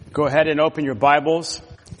Go ahead and open your Bibles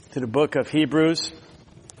to the book of Hebrews.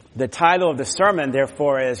 The title of the sermon,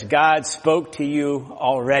 therefore, is God Spoke to You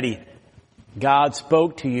Already. God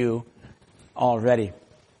spoke to you already.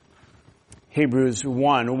 Hebrews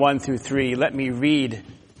 1 through 3. Let me read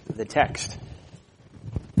the text.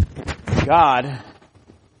 God,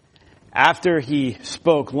 after He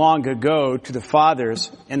spoke long ago to the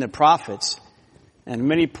fathers and the prophets, in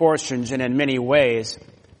many portions and in many ways,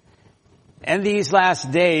 in these last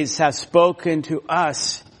days has spoken to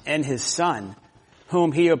us in His Son,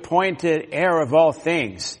 whom He appointed heir of all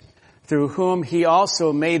things, through whom He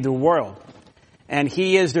also made the world. And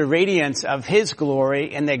He is the radiance of His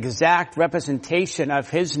glory and the exact representation of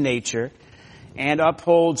His nature, and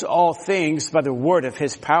upholds all things by the word of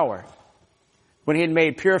His power. When He had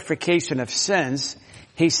made purification of sins,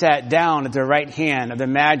 He sat down at the right hand of the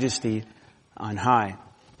Majesty on high.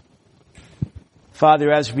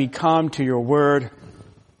 Father, as we come to your word,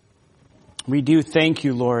 we do thank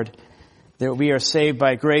you, Lord, that we are saved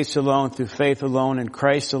by grace alone, through faith alone, in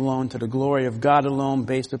Christ alone, to the glory of God alone,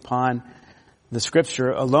 based upon the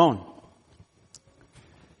Scripture alone.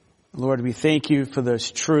 Lord, we thank you for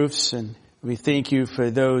those truths, and we thank you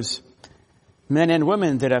for those men and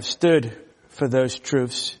women that have stood for those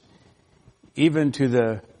truths, even to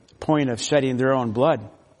the point of shedding their own blood.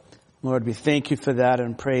 Lord, we thank you for that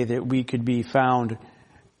and pray that we could be found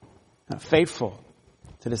faithful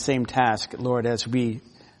to the same task, Lord, as we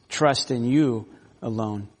trust in you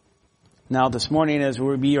alone. Now this morning, as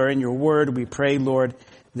we are in your word, we pray, Lord,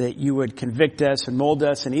 that you would convict us and mold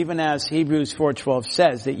us, and even as Hebrews 4:12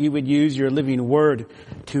 says, that you would use your living word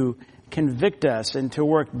to convict us and to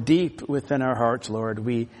work deep within our hearts, Lord.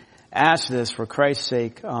 We ask this for Christ's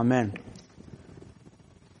sake. Amen.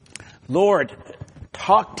 Lord,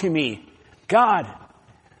 talk to me. God,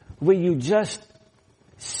 will you just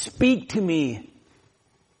speak to me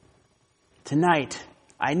tonight?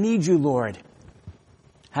 I need you, Lord.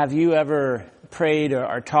 Have you ever prayed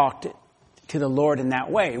or talked to the Lord in that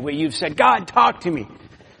way, where you've said, God, talk to me.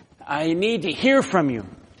 I need to hear from you.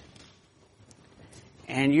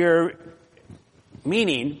 And your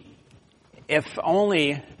meaning, if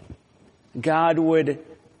only God would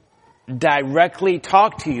directly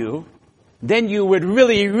talk to you, then you would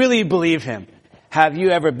really, really believe Him. Have you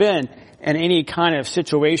ever been in any kind of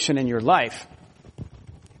situation in your life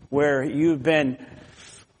where you've been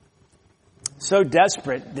so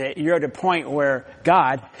desperate that you're at a point where,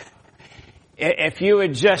 God, if you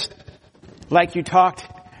would just, like you talked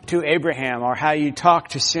to Abraham or how you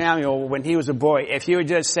talked to Samuel when he was a boy, if you would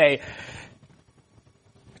just say,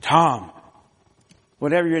 Tom,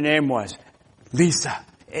 whatever your name was, Lisa,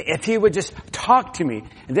 if he would just talk to me,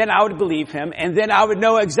 then I would believe him, and then I would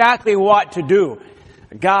know exactly what to do.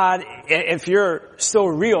 God, if you're so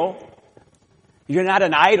real, you're not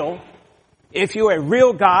an idol. If you're a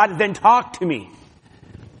real God, then talk to me.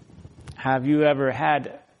 Have you ever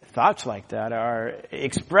had thoughts like that or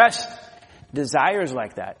expressed desires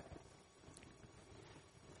like that?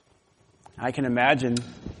 I can imagine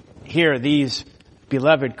here these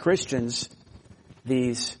beloved Christians,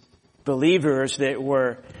 these believers that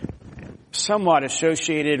were somewhat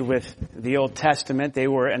associated with the Old Testament. They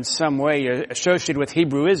were in some way associated with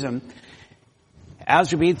Hebrewism.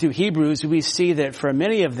 As we read through Hebrews, we see that for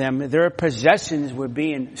many of them, their possessions were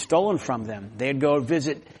being stolen from them. They'd go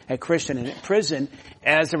visit a Christian in prison.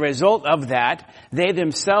 As a result of that, they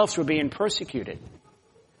themselves were being persecuted,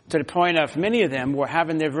 to the point of many of them were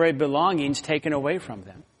having their very belongings taken away from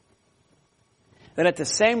them. That at the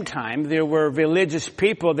same time, there were religious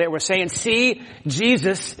people that were saying, see,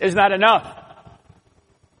 Jesus is not enough.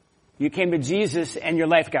 You came to Jesus and your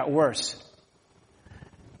life got worse.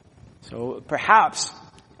 So perhaps,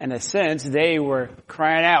 in a sense, they were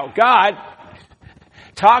crying out, God,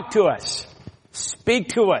 talk to us. Speak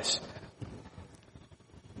to us.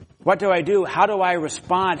 What do I do? How do I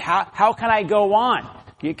respond? How can I go on?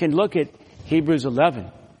 You can look at Hebrews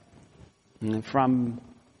 11. From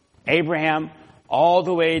Abraham all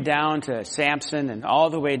the way down to Samson and all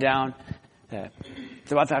the way down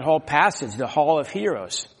throughout that whole passage, the Hall of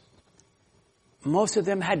Heroes. Most of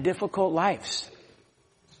them had difficult lives.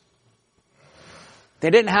 They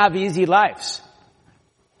didn't have easy lives.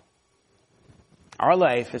 Our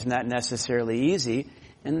life is not necessarily easy,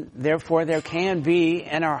 and therefore there can be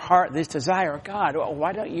in our heart this desire, God,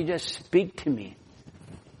 why don't you just speak to me?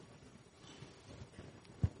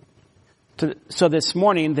 So this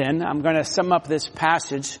morning then, I'm going to sum up this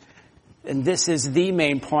passage, and this is the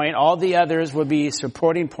main point. All the others will be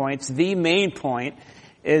supporting points. The main point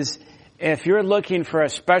is, if you're looking for a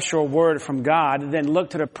special word from God, then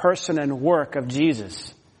look to the person and work of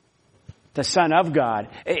Jesus. the Son of God.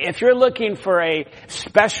 If you're looking for a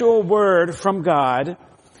special word from God,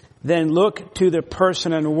 then look to the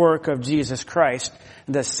person and work of Jesus Christ,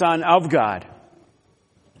 the Son of God.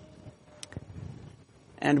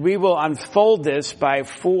 And we will unfold this by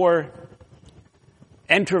 4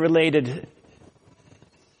 interrelated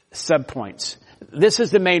subpoints. This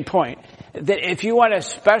is the main point. That if you want a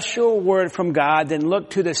special word from God, then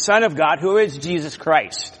look to the Son of God, who is Jesus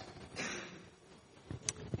Christ.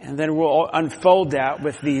 And then we'll unfold that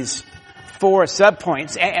with these 4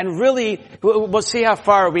 subpoints. And really, we'll see how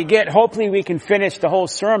far we get. Hopefully we can finish the whole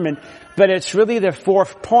sermon. But it's really the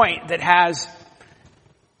 4th point that has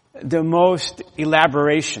the most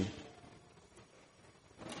elaboration.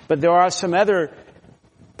 But there are some other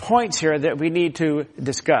points here that we need to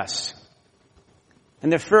discuss.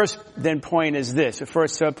 And the first then point is this. The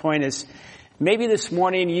first subpoint is, maybe this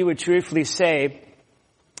morning you would truthfully say,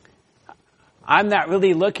 I'm not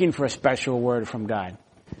really looking for a special word from God.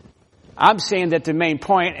 I'm saying that the main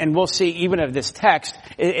point, and we'll see even of this text,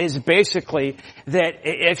 is basically that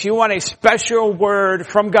if you want a special word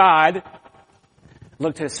from God,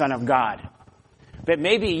 look to the Son of God. But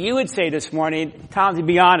maybe you would say this morning, Tom, to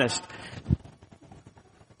be honest,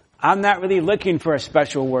 I'm not really looking for a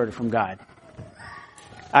special word from God.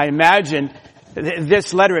 I imagine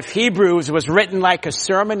this letter of Hebrews was written like a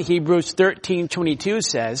sermon, Hebrews 13:22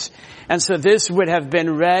 says. And so this would have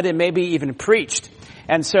been read and maybe even preached.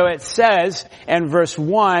 And so it says in verse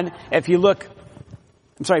 1,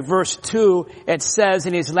 verse 2, it says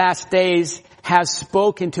in his last days has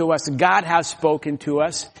spoken to us. God has spoken to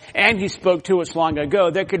us, and he spoke to us long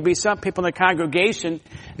ago. There could be some people in the congregation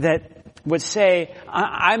that would say,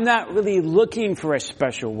 I'm not really looking for a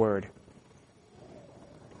special word.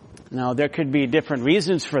 Now, there could be different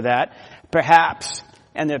reasons for that. Perhaps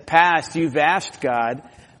in the past you've asked God,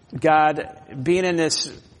 being in this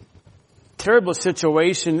terrible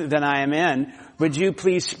situation that I am in, would you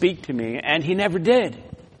please speak to me? And he never did.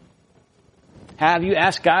 Have you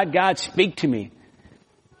asked God, speak to me?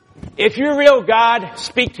 If you're real, God,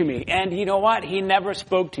 speak to me. And you know what? He never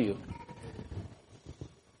spoke to you.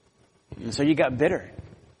 And so you got bitter.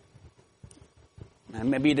 And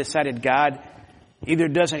maybe you decided God either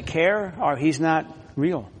doesn't care or he's not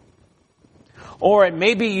real. Or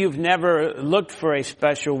maybe you've never looked for a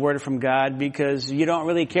special word from God because you don't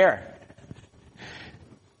really care.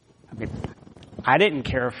 I mean, I didn't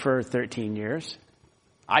care for 13 years.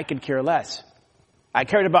 I could care less. I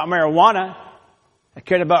cared about marijuana. I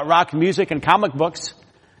cared about rock music and comic books,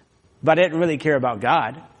 but I didn't really care about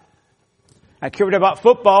God. I cared about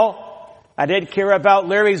football. I did care about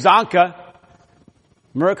Larry Zonka,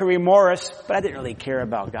 Mercury Morris, but I didn't really care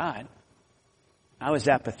about God. I was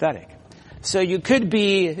apathetic. So you could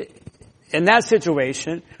be in that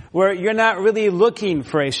situation where you're not really looking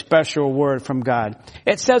for a special word from God.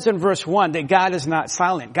 It says in verse 1 that God is not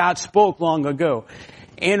silent. God spoke long ago.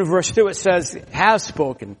 In verse 2 it says, has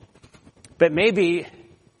spoken. But maybe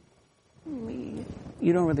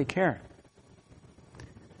you don't really care.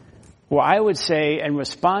 Well, I would say in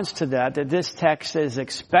response to that this text is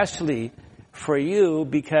especially for you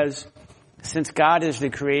because since God is the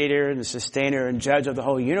creator and the sustainer and judge of the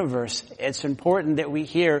whole universe, it's important that we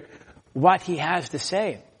hear what he has to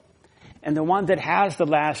say. And the one that has the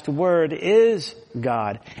last word is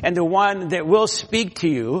God. And the one that will speak to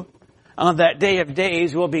you on that day of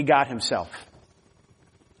days will be God himself.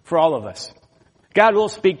 For all of us. God will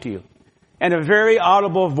speak to you in a very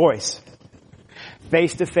audible voice,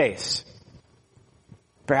 face to face.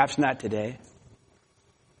 Perhaps not today.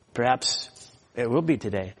 Perhaps it will be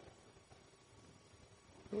today.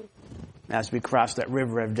 As we cross that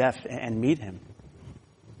river of death and meet him.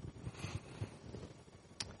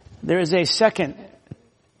 There is a second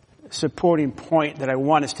supporting point that I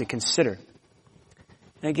want us to consider.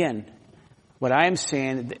 Again, what I am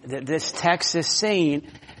saying, that this text is saying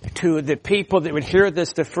to the people that would hear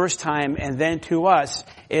this the first time and then to us,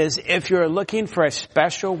 is if you're looking for a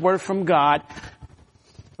special word from God,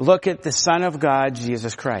 look at the Son of God,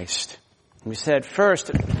 Jesus Christ. We said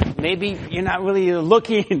first, maybe you're not really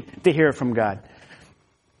looking to hear from God.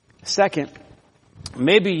 Second,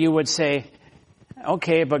 maybe you would say,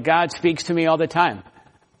 okay, but God speaks to me all the time.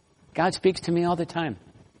 God speaks to me all the time.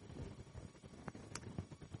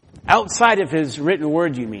 Outside of his written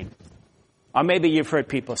word, you mean? Or maybe you've heard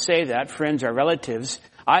people say that, friends or relatives.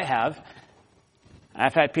 I have.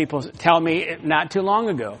 I've had people tell me not too long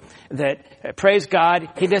ago that, praise God,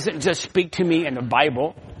 he doesn't just speak to me in the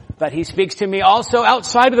Bible, but he speaks to me also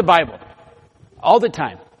outside of the Bible. All the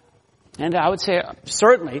time. And I would say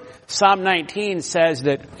certainly Psalm 19 says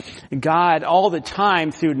that God all the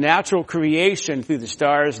time through natural creation, through the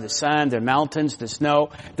stars, the sun, the mountains, the snow,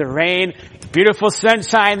 the rain, beautiful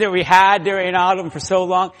sunshine that we had during autumn for so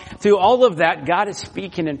long, through all of that, God is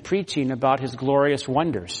speaking and preaching about His glorious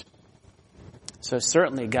wonders. So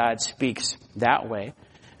certainly God speaks that way.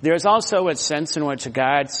 There's also a sense in which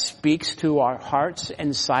God speaks to our hearts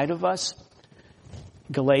inside of us.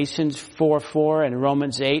 Galatians 4:4 and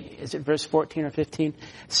Romans 8, is it verse 14 or 15,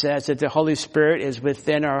 says that the Holy Spirit is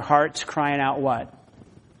within our hearts crying out what?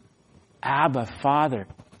 Abba, Father.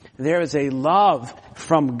 There is a love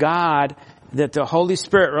from God that the Holy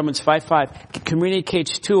Spirit, Romans 5:5,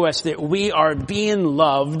 communicates to us that we are being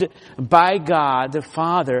loved by God the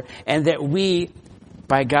Father, and that we,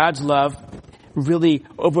 by God's love, really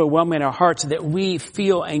overwhelming our hearts, that we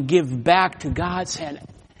feel and give back to God saying,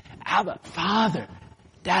 Abba, Father,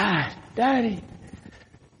 Dad, Daddy.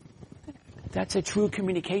 That's a true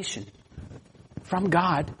communication from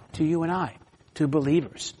God to you and I, to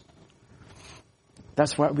believers.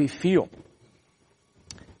 That's what we feel.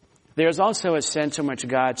 There's also a sense in which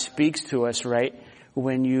God speaks to us, right?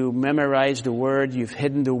 When you memorize the Word, you've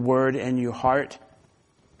hidden the Word in your heart.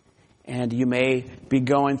 And you may be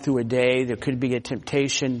going through a day. There could be a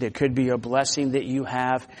temptation. There could be a blessing that you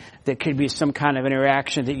have. There could be some kind of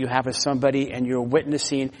interaction that you have with somebody, and you're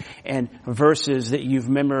witnessing, and verses that you've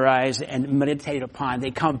memorized and meditated upon, they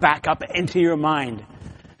come back up into your mind.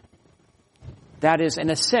 That is, in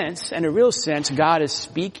a sense, in a real sense, God is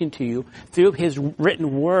speaking to you through His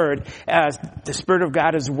written Word as the Spirit of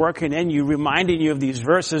God is working in you, reminding you of these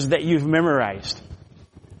verses that you've memorized.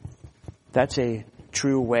 That's a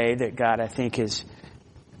true way that God, I think, is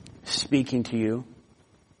speaking to you.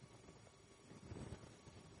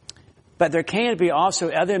 But there can be also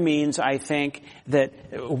other means, I think, that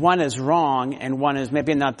one is wrong and one is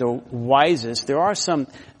maybe not the wisest. There are some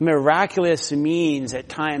miraculous means at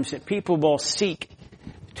times that people will seek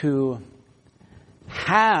to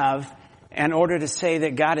have in order to say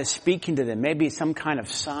that God is speaking to them. Maybe some kind of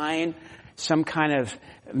sign, some kind of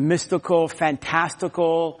mystical,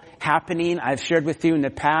 fantastical happening. I've shared with you in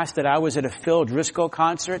the past that I was at a Phil Driscoll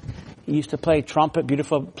concert. He used to play trumpet,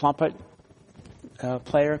 beautiful trumpet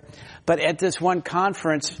player. But at this one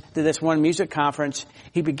conference, this one music conference,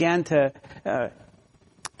 he began to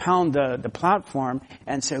pound the platform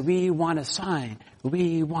and said, "We want a sign.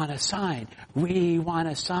 We want a sign. We want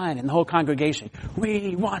a sign." And the whole congregation,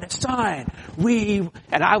 "We want a sign.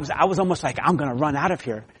 And I was almost like, I'm going to run out of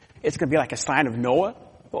here. It's going to be like a sign of Noah.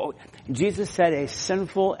 Well, Jesus said a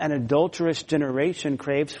sinful and adulterous generation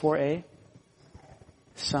craves for a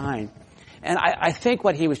sign. And I think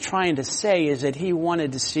what he was trying to say is that he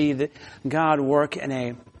wanted to see that God work in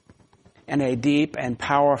a deep and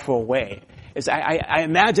powerful way. I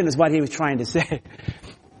imagine is what he was trying to say.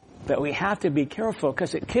 But we have to be careful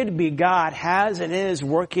because it could be God has and is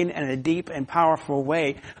working in a deep and powerful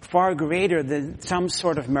way, far greater than some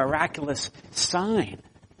sort of miraculous sign.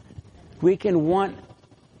 We can want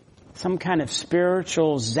some kind of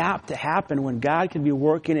spiritual zap to happen when God can be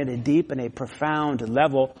working at a deep and a profound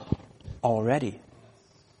level already.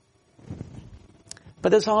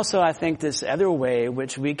 But there's also, I think, this other way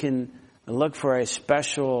which we can look for a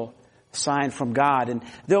special sign from God. And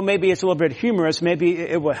though maybe it's a little bit humorous, maybe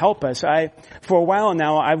it will help us. For a while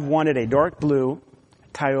now, I've wanted a dark blue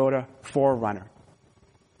Toyota 4Runner.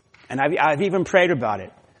 And I've even prayed about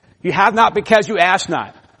it. You have not because you ask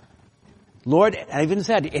not. Lord, I even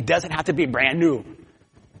said, it doesn't have to be brand new.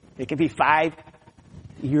 It can be 5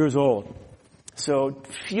 years old. So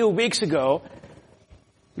a few weeks ago,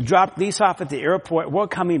 dropped Lisa off at the airport. We're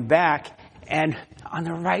coming back, and on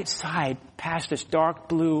the right side, past this dark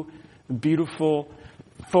blue, beautiful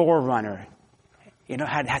 4Runner,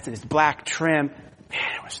 had this black trim.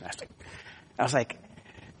 Man, it was nice. I was like,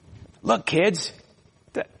 look, kids,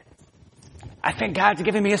 I think God's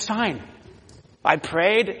giving me a sign. I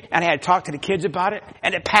prayed, and I had talked to the kids about it,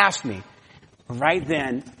 and it passed me. Right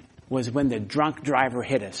then was when the drunk driver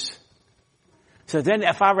hit us. So then,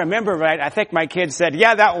 if I remember right, I think my kids said,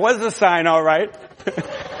 yeah, that was a sign, all right.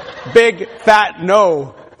 Big, fat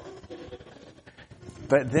no.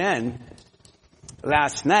 But then,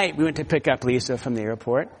 last night, we went to pick up Lisa from the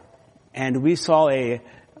airport, and we saw a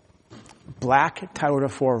black Toyota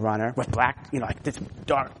 4Runner with black, like this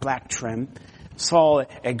dark black trim. Saw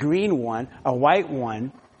a green one, a white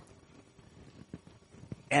one,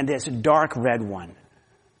 and this dark red one.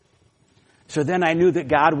 So then I knew that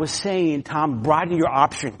God was saying, Tom, broaden your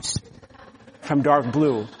options from dark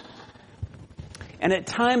blue. And at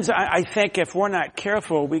times, I think if we're not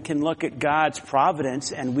careful, we can look at God's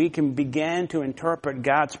providence and we can begin to interpret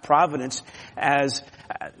God's providence as,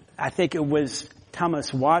 I think it was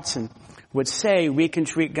Thomas Watson would say, we can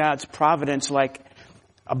treat God's providence like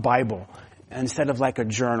a Bible instead of like a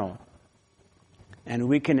journal. And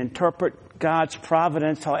we can interpret God's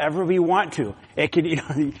providence however we want to. It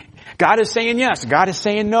can, God is saying yes. God is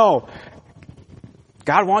saying no.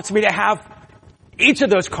 God wants me to have each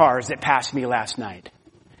of those cars that passed me last night.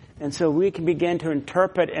 And so we can begin to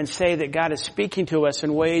interpret and say that God is speaking to us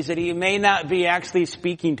in ways that He may not be actually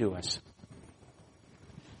speaking to us.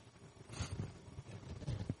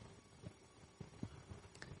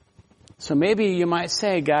 So maybe you might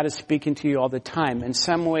say God is speaking to you all the time. In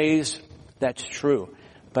some ways, that's true.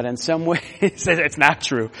 But in some ways, it's not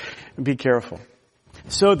true. Be careful.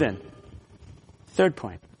 So then, third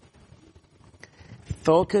point.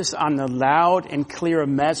 Focus on the loud and clear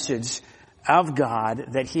message of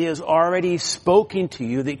God that He has already spoken to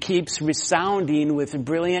you that keeps resounding with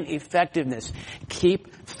brilliant effectiveness.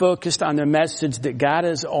 Keep focused on the message that God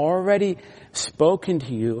has already spoken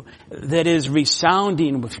to you that is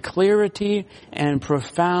resounding with clarity and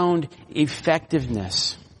profound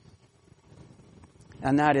effectiveness.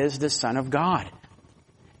 And that is the Son of God.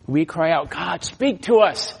 We cry out, God, speak to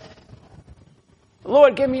us.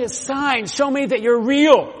 Lord, give me a sign. Show me that you're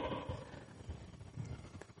real.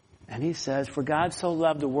 And He says, for God so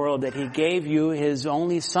loved the world that He gave you His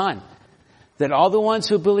only Son, that all the ones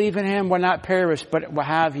who believe in Him will not perish, but will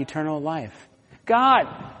have eternal life. God,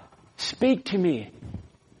 speak to me.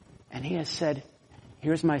 And He has said,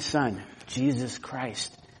 here's my Son, Jesus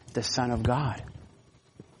Christ, the Son of God.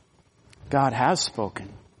 God has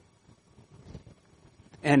spoken.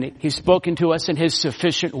 And He's spoken to us in His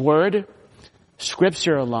sufficient word,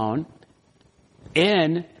 Scripture alone,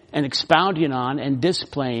 in and expounding on and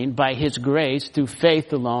displaying by His grace through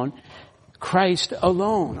faith alone, Christ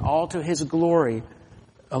alone, all to His glory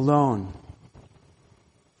alone.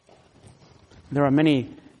 There are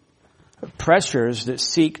many pressures that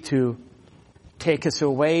seek to take us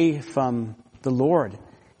away from the Lord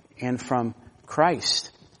and from Christ.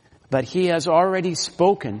 But He has already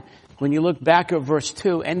spoken. When you look back at verse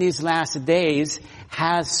 2, in these last days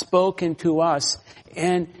has spoken to us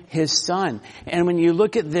in His Son. And when you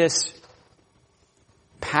look at this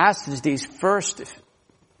passage, these first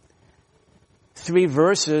 3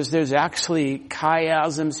 verses, there's actually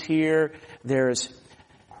chiasms here. There's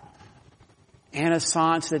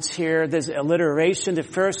anassance that's here. There's alliteration. The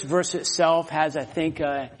first verse itself has, I think,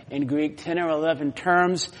 in Greek 10 or 11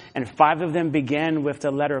 terms, and 5 of them begin with the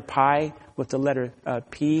letter pi, with the letter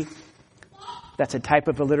P. That's a type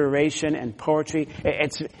of alliteration and poetry.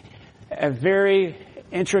 It's a very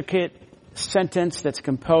intricate sentence that's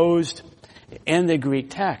composed in the Greek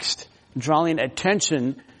text, drawing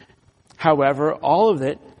attention, however, all of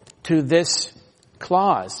it to this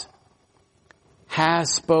clause.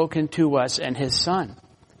 Has spoken to us and His Son.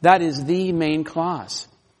 That is the main clause.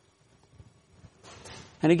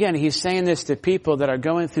 And again, He's saying this to people that are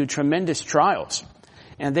going through tremendous trials.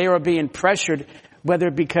 And they are being pressured,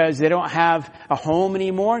 whether because they don't have a home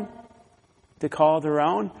anymore to call their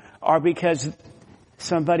own, or because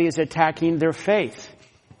somebody is attacking their faith.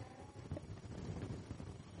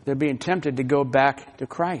 They're being tempted to go back to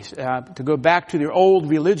Christ, to go back to their old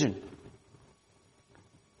religion.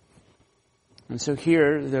 And so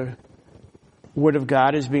here, the Word of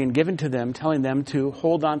God is being given to them, telling them to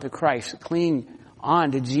hold on to Christ, cling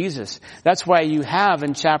on to Jesus. That's why you have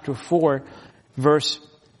in chapter 4, verse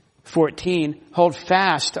 14, hold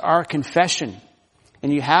fast to our confession.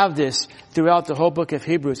 And you have this throughout the whole book of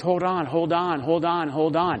Hebrews. Hold on, hold on, hold on,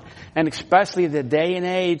 hold on. And especially the day and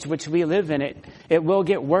age which we live in, it will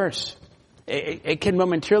get worse. It can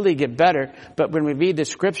momentarily get better, but when we read the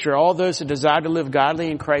Scripture, all those who desire to live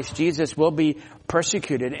godly in Christ Jesus will be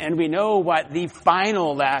persecuted. And we know what the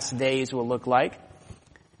final last days will look like.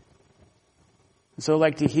 So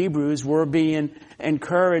like the Hebrews, we're being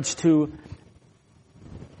encouraged to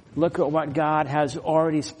look at what God has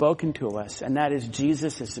already spoken to us. And that is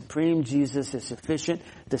Jesus is supreme. Jesus is sufficient.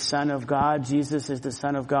 The Son of God. Jesus is the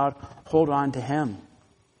Son of God. Hold on to Him.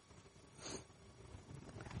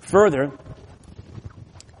 Further,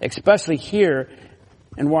 especially here,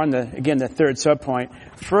 and we're on the third subpoint.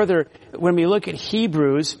 Further, when we look at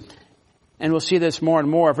Hebrews, and we'll see this more and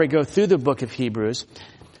more if we go through the book of Hebrews,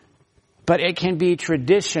 but it can be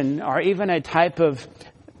tradition or even a type of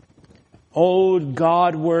old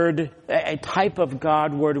God-word, a type of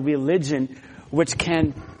God-word religion, which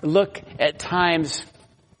can look at times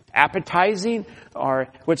appetizing or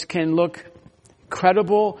which can look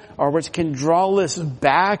credible or which can draw us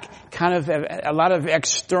back, kind of a lot of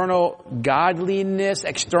external godliness,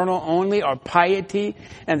 external only, or piety.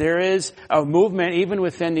 And there is a movement, even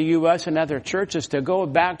within the U.S. and other churches, to go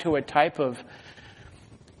back to a type of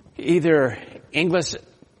either English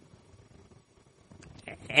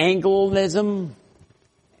Anglicanism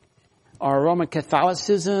or Roman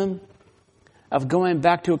Catholicism, of going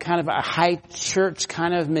back to a kind of a high church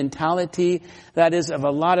kind of mentality that is of a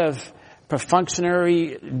lot of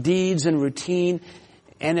perfunctory deeds and routine.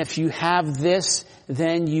 And if you have this,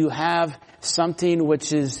 then you have something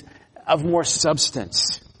which is of more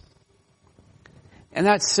substance. And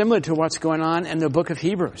that's similar to what's going on in the book of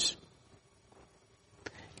Hebrews.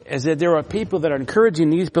 Is that there are people that are encouraging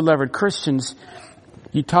these beloved Christians.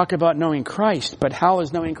 You talk about knowing Christ, but how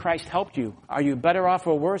has knowing Christ helped you? Are you better off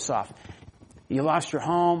or worse off? You lost your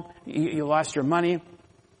home, you lost your money,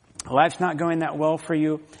 life's not going that well for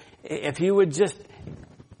you. If you would just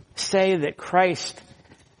say that Christ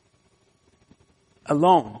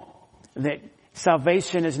alone, that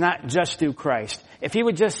salvation is not just through Christ. If you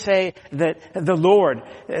would just say that the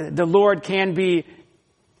Lord can be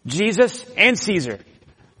Jesus and Caesar.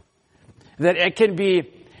 That it can be,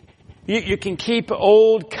 you can keep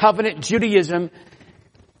old covenant Judaism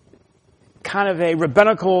kind of a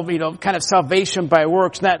rabbinical, kind of salvation by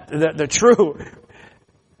works, not the true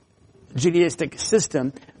Judaistic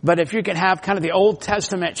system. But if you can have kind of the Old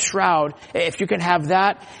Testament shroud, if you can have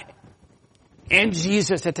that and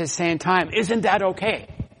Jesus at the same time, isn't that okay?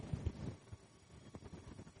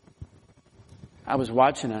 I was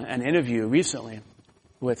watching an interview recently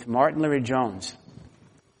with Martin Lloyd-Jones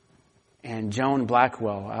and Joan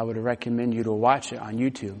Blackwell. I would recommend you to watch it on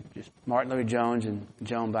YouTube. Just Martin Lloyd-Jones and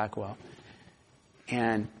Joan Blackwell.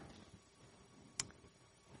 And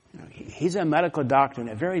he's a medical doctor and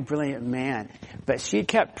a very brilliant man. But she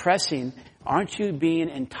kept pressing, aren't you being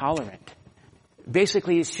intolerant?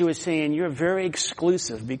 Basically, she was saying, you're very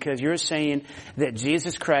exclusive because you're saying that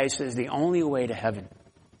Jesus Christ is the only way to heaven.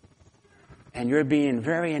 And you're being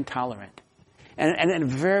very intolerant. And in a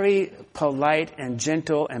very polite and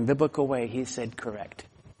gentle and biblical way, he said, correct.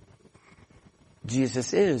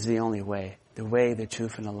 Jesus is the only way, the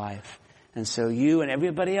truth, and the life. And so you and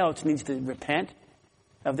everybody else needs to repent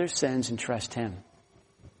of their sins and trust him.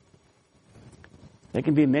 There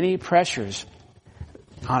can be many pressures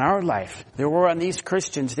on our life. There were on these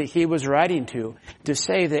Christians that he was writing to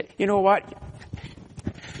say that, you know what?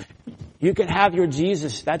 You can have your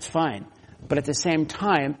Jesus, that's fine. But at the same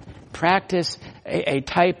time, practice a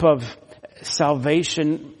type of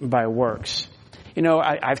salvation by works.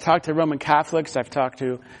 I've talked to Roman Catholics, I've talked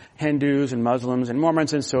to Hindus and Muslims and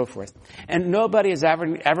Mormons and so forth. And nobody has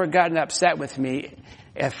ever gotten upset with me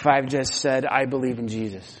if I've just said, I believe in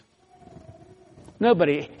Jesus.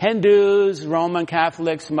 Nobody. Hindus, Roman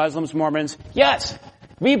Catholics, Muslims, Mormons, yes,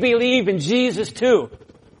 we believe in Jesus too.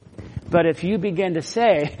 But if you begin to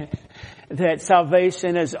say that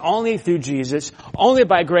salvation is only through Jesus, only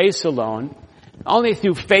by grace alone, only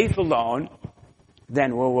through faith alone,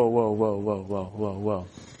 then whoa.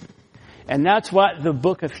 And that's what the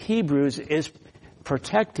book of Hebrews is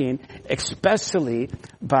protecting, especially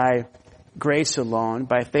by grace alone,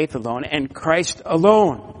 by faith alone, and Christ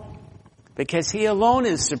alone. Because he alone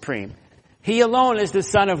is supreme. He alone is the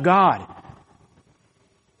Son of God.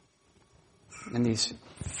 And these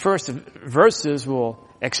first verses will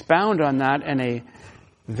expound on that in a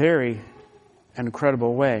very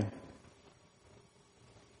incredible way.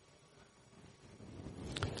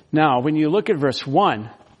 Now, when you look at verse 1,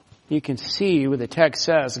 you can see what the text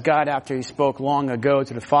says. God, after he spoke long ago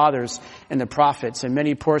to the fathers and the prophets in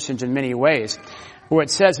many portions in many ways. Where it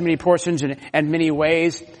says many portions and many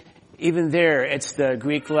ways, even there it's the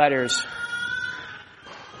Greek letters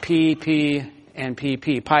P, and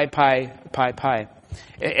PP. Pi.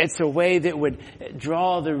 It's a way that would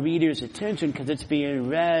draw the reader's attention because it's being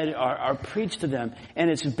read or preached to them. And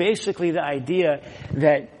it's basically the idea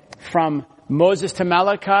that from Moses to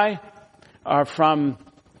Malachi, or from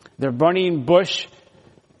the burning bush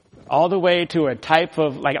all the way to a type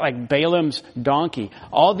of like Balaam's donkey.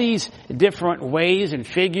 All these different ways and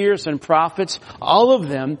figures and prophets, all of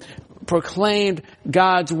them proclaimed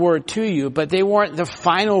God's word to you, but they weren't the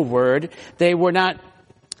final word. They were not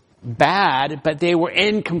bad, but they were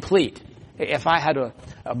incomplete. If I had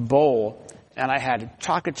a bowl and I had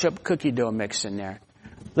chocolate chip cookie dough mix in there.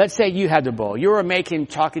 Let's say you had the bowl. You were making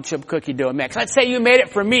chocolate chip cookie dough mix. Let's say you made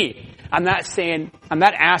it for me. I'm not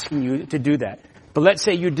asking you to do that. But let's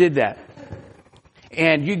say you did that.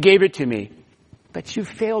 And you gave it to me. But you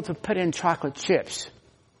failed to put in chocolate chips.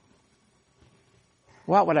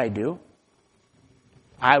 What would I do?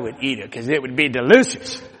 I would eat it because it would be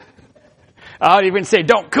delicious. I would even say,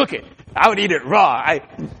 don't cook it. I would eat it raw.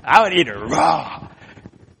 I would eat it raw.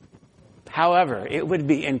 However, it would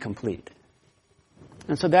be incomplete.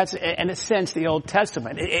 And so that's, in a sense, the Old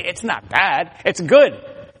Testament. It's not bad. It's good.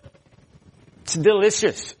 It's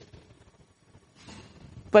delicious.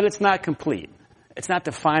 But it's not complete. It's not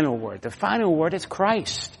the final word. The final word is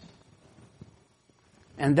Christ.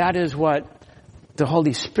 And that is what the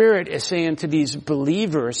Holy Spirit is saying to these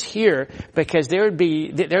believers here, because they're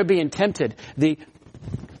being tempted.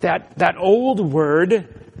 That old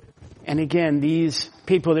word, and again, these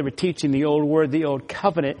people that were teaching the old word, the old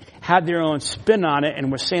covenant, had their own spin on it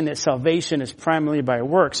and were saying that salvation is primarily by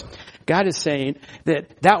works. God is saying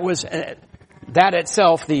that was that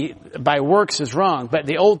itself, by works is wrong, but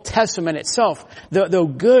the Old Testament itself, though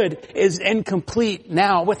good, is incomplete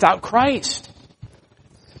now without Christ.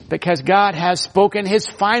 Because God has spoken His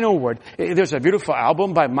final word. There's a beautiful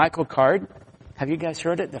album by Michael Card. Have you guys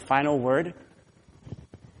heard it? The Final Word?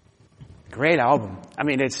 Great album. I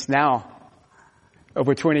mean, it's now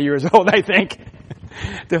over 20 years old, I think.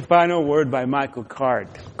 The Final Word by Michael Card.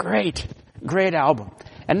 Great album.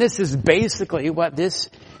 And this is basically what this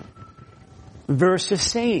verse is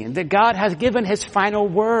saying, that God has given His final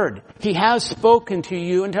word. He has spoken to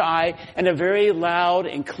you and to I in a very loud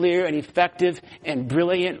and clear and effective and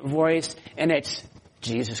brilliant voice, and it's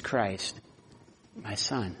Jesus Christ, my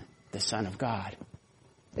Son, the Son of God.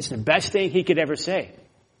 It's the best thing He could ever say.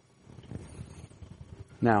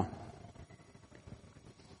 Now,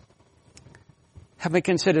 having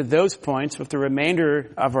considered those points, with the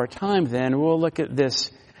remainder of our time then, we'll look at this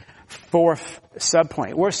fourth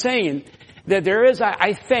subpoint. We're saying that there is,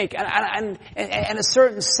 I think, and in a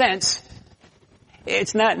certain sense,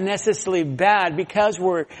 it's not necessarily bad because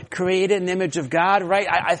we're created in the image of God, right?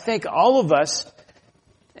 I think all of us,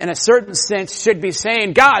 in a certain sense, should be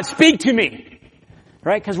saying, God, speak to me,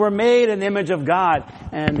 right? Because we're made in the image of God.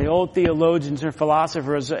 And the old theologians and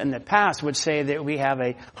philosophers in the past would say that we have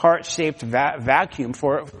a heart-shaped vacuum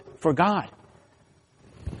for God.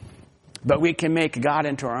 But we can make God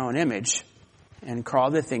into our own image and call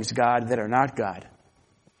the things God that are not God.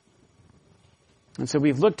 And so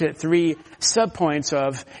we've looked at three subpoints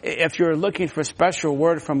of, if you're looking for a special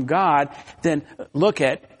word from God, then look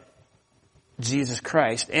at Jesus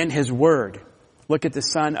Christ and His Word. Look at the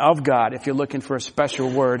Son of God if you're looking for a special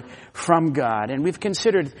word from God. And we've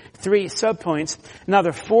considered three subpoints. Now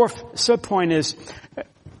the fourth subpoint is,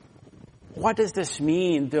 what does this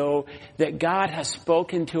mean, though, that God has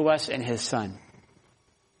spoken to us in His Son?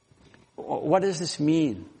 What does this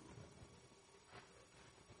mean?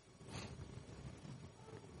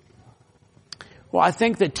 Well, I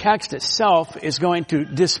think the text itself is going to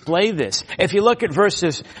display this. If you look at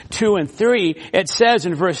verses 2 and 3, it says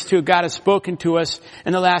in verse 2, God has spoken to us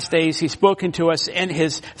in the last days. He's spoken to us in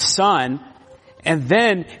His Son. And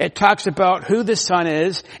then it talks about who the Son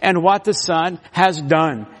is and what the Son has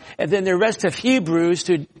done. And then the rest of Hebrews,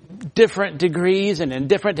 to different degrees and in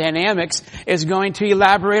different dynamics, is going to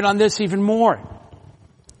elaborate on this even more.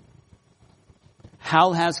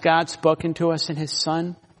 How has God spoken to us in His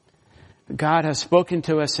Son? God has spoken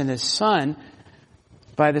to us in His Son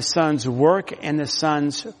by the Son's work and the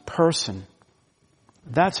Son's person.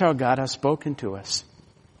 That's how God has spoken to us.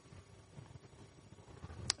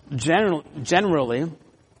 Generally,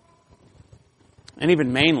 and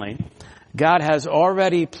even mainly, God has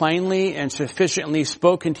already plainly and sufficiently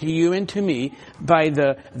spoken to you and to me by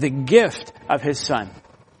the gift of His Son.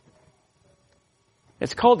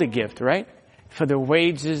 It's called a gift, right? For the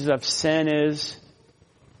wages of sin is,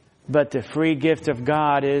 but the free gift of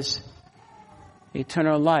God is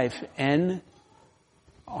eternal life in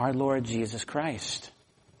our Lord Jesus Christ.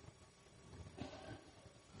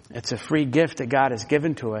 It's a free gift that God has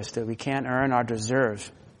given to us that we can't earn or deserve.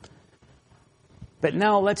 But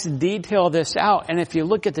now let's detail this out. And if you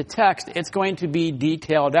look at the text, it's going to be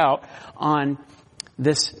detailed out on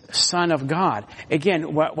this Son of God.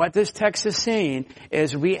 Again, what this text is saying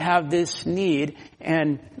is we have this need,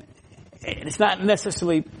 and it's not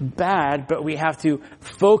necessarily bad, but we have to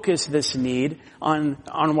focus this need on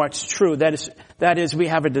what's true. That is, we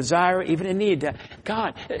have a desire, even a need to,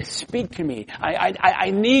 God, speak to me.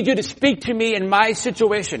 I need you to speak to me in my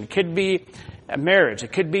situation. It could be a marriage.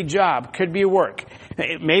 It could be job. It could be work.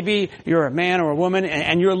 Maybe you're a man or a woman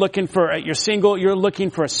and you're single, you're looking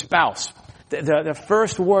for a spouse. The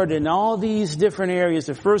first word in all these different areas,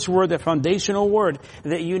 the first word, the foundational word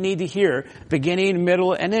that you need to hear, beginning,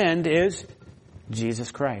 middle, and end, is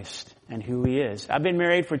Jesus Christ and who He is. I've been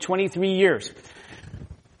married for 23 years.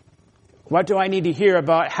 What do I need to hear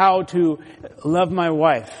about how to love my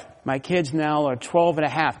wife? My kids now are 12 and a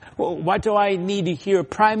half. Well, what do I need to hear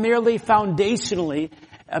primarily foundationally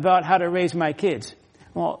about how to raise my kids?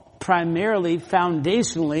 Well, primarily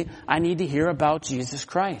foundationally, I need to hear about Jesus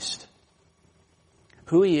Christ.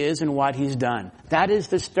 Who He is and what He's done. That is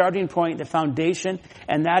the starting point, the foundation,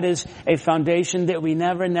 and that is a foundation that we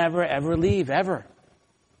never, ever leave, ever.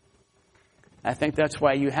 I think that's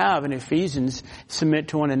why you have in Ephesians, submit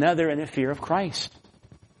to one another in the fear of Christ.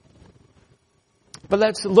 But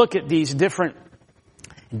let's look at these different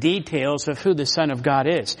details of who the Son of God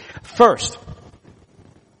is. First,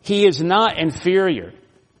 He is not inferior.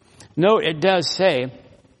 Note it does say,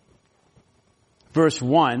 verse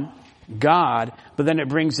 1, God, but then it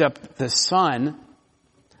brings up the Son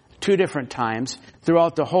 2 different times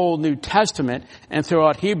throughout the whole New Testament and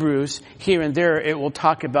throughout Hebrews. Here and there it will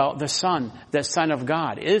talk about the Son of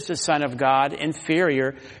God. Is the Son of God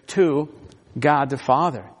inferior to God the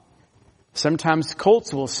Father? Sometimes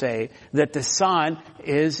cults will say that the Son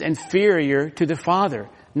is inferior to the Father,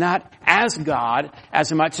 not as God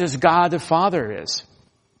as much as God the Father is.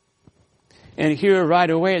 And here right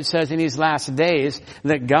away it says in these last days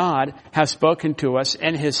that God has spoken to us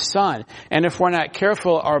in His Son. And if we're not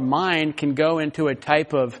careful, our mind can go into a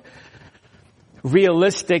type of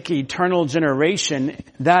realistic eternal generation.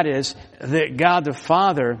 That is, that God the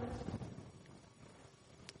Father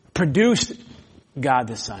produced God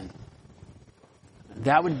the Son.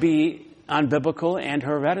 That would be unbiblical and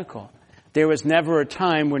heretical. There was never a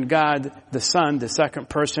time when God the Son, the second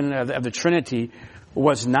person of the Trinity,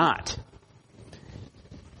 was not.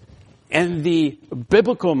 And the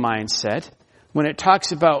biblical mindset, when it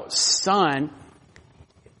talks about Son,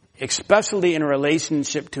 especially in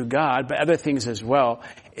relationship to God, but other things as well,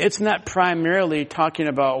 it's not primarily talking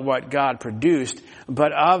about what God produced,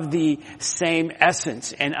 but of the same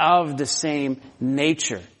essence and of the same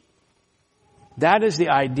nature. That is the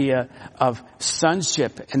idea of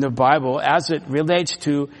sonship in the Bible as it relates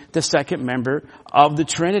to the second member of the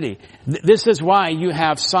Trinity. This is why you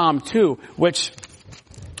have Psalm 2, which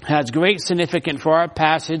has great significance for our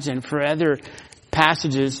passage and for other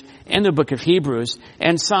passages in the book of Hebrews.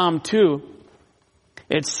 And Psalm 2,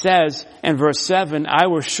 it says in verse 7, I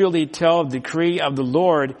will surely tell the decree of the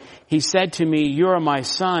Lord. He said to me, you are my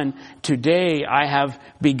son. Today I have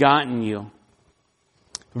begotten you.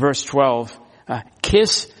 Verse 12,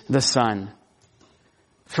 kiss the Son,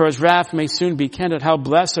 for His wrath may soon be kindled. How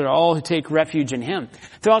blessed are all who take refuge in Him.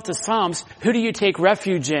 Throughout the Psalms, who do you take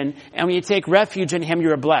refuge in? And when you take refuge in Him,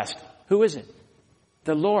 you are blessed. Who is it?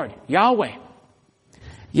 The Lord, Yahweh.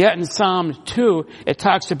 Yet in Psalm 2, it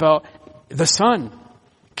talks about the Son.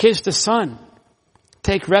 Kiss the Son.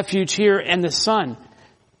 Take refuge here in the Son.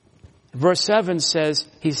 Verse 7 says,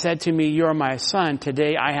 He said to me, you are my son.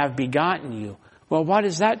 Today I have begotten you. Well, what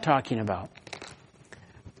is that talking about?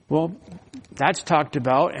 Well, that's talked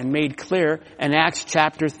about and made clear in Acts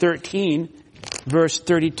chapter 13, verse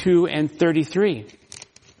 32 and 33.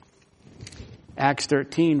 Acts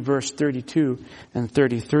 13, verse 32 and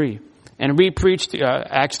 33. And we preached,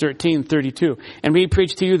 Acts 13, 32. And we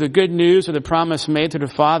preached to you the good news of the promise made to the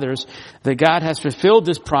fathers, that God has fulfilled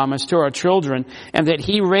this promise to our children, and that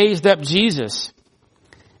He raised up Jesus.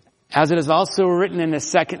 As it is also written in the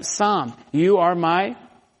second Psalm, you are my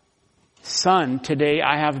Son, today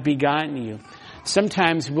I have begotten you.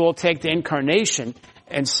 Sometimes we'll take the incarnation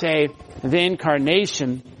and say the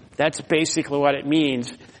incarnation, that's basically what it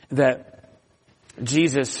means, that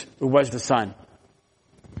Jesus was the Son.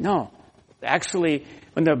 No. Actually,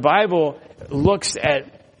 when the Bible looks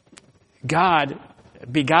at God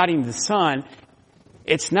begetting the Son,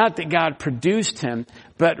 it's not that God produced Him,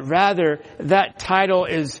 but rather that title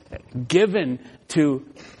is given to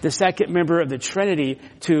the second member of the Trinity,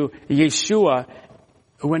 to Yeshua,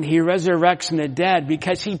 when He resurrects from the dead,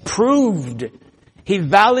 because He proved, He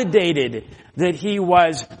validated that He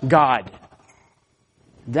was God.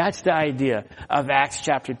 That's the idea of Acts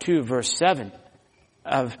chapter 2, verse 7,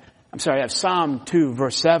 of Psalm 2,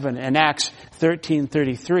 verse 7, and Acts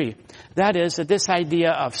 13:33. That is, that this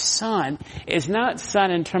idea of son is not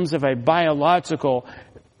son in terms of a biological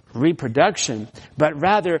reproduction, but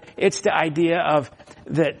rather it's the idea of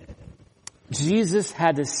that Jesus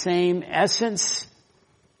had the same essence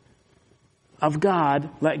of God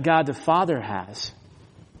like God the Father has,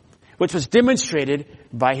 which was demonstrated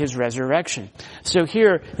by His resurrection. So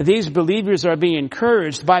here, these believers are being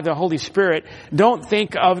encouraged by the Holy Spirit. Don't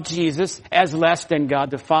think of Jesus as less than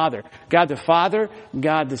God the Father. God the Father,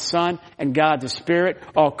 God the Son, and God the Spirit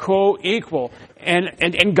are co-equal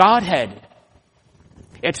in Godhead.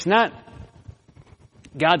 It's not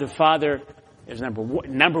God the Father is number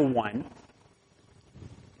one.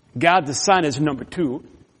 God the Son is number two.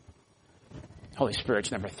 Holy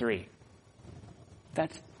Spirit's number 3.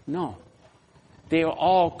 No. They are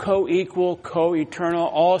all co-equal, co-eternal,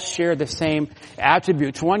 all share the same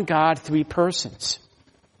attributes. One God, 3 persons.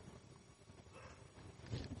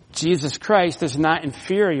 Jesus Christ is not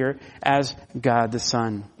inferior as God the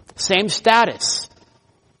Son. Same status.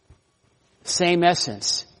 Same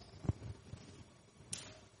essence.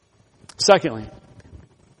 Secondly,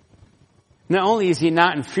 not only is he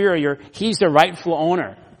not inferior, he's the rightful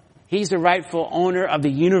owner. He's the rightful owner of the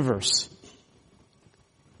universe.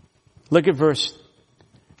 Look at verse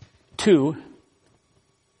 2.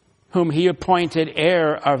 Whom he appointed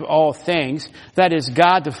heir of all things. That is,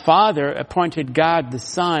 God the Father appointed God the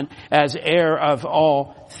Son as heir of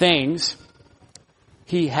all things.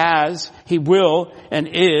 He will, and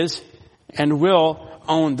is, and will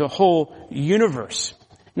own the whole universe.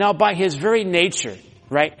 Now, by his very nature,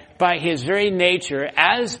 right? By his very nature,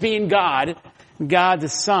 as being God, God the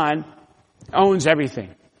Son owns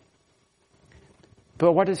everything.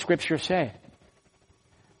 But what does Scripture say?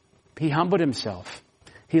 He humbled himself.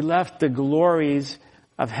 He left the glories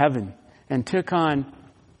of heaven and took on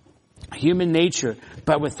human nature,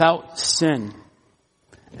 but without sin.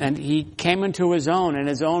 And he came into his own, and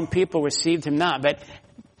his own people received him not. But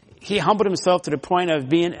he humbled himself to the point of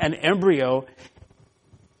being an embryo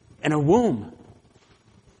in a womb.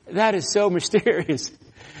 That is so mysterious.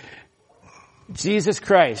 Jesus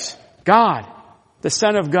Christ, God, the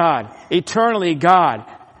Son of God, eternally God,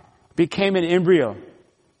 became an embryo,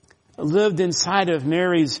 lived inside of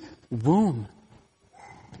Mary's womb,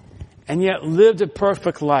 and yet lived a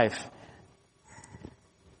perfect life,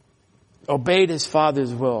 obeyed his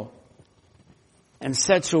Father's will, in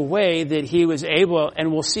such a way that he was able,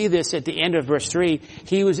 and we'll see this at the end of verse 3,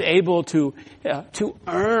 he was able to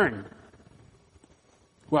earn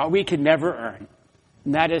what we could never earn.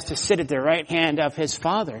 And that is to sit at the right hand of his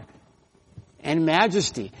Father and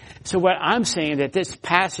majesty. So what I'm saying that this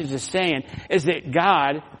passage is saying is that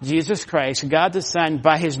God, Jesus Christ, God the Son,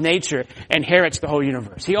 by his nature, inherits the whole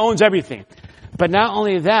universe. He owns everything. But not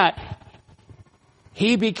only that,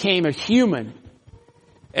 he became a human,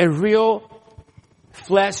 a real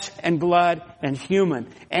flesh and blood and human,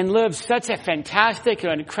 and lived such a fantastic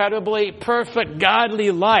and incredibly perfect godly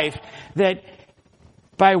life that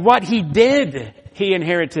by what he did, he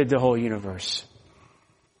inherited the whole universe.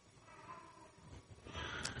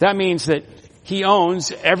 That means that he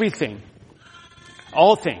owns everything,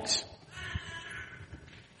 all things.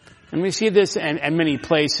 And we see this in many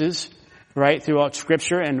places, right, throughout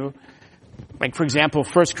Scripture. And like, for example,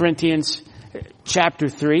 1 Corinthians chapter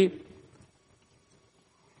 3.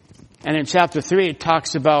 And in chapter 3, it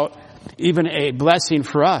talks about even a blessing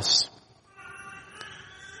for us.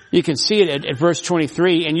 You can see it at verse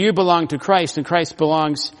 23. And you belong to Christ, and Christ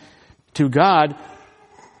belongs to God.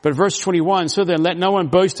 But verse 21, so then let no one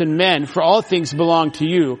boast in men, for all things belong to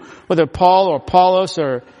you, whether Paul or Apollos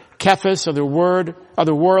or Cephas or the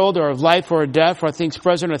world or of life or death or things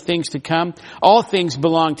present or things to come. All things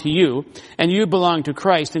belong to you, and you belong to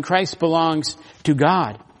Christ, and Christ belongs to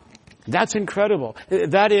God. That's incredible.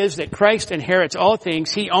 That is that Christ inherits all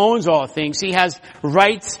things. He owns all things. He has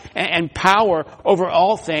rights and power over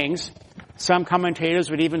all things. Some commentators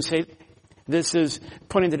would even say this is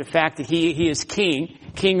pointing to the fact that he is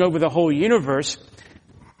king over the whole universe.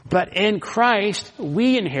 But in Christ,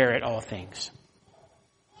 we inherit all things.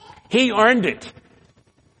 He earned it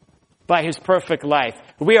by his perfect life.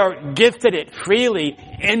 We are gifted it freely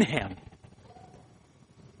in him.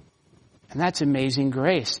 And that's amazing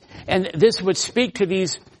grace. And this would speak to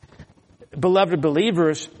these beloved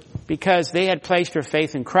believers because they had placed their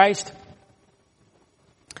faith in Christ.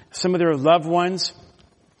 Some of their loved ones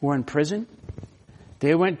were in prison.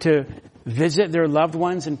 They went to visit their loved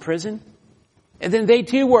ones in prison. And then they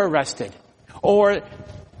too were arrested. Or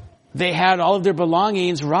they had all of their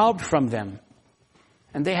belongings robbed from them.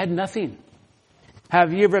 And they had nothing.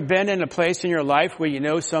 Have you ever been in a place in your life where you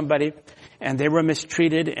know somebody and they were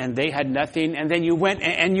mistreated and they had nothing, and then you went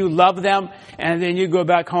and you love them, and then you go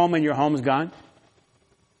back home and your home's gone?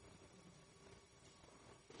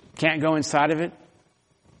 Can't go inside of it?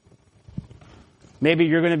 Maybe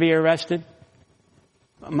you're going to be arrested?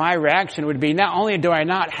 My reaction would be, not only do I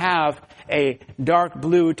not have a dark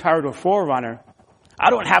blue Toyota 4Runner, I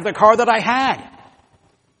don't have the car that I had.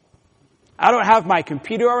 I don't have my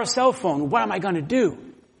computer or a cell phone. What am I going to do?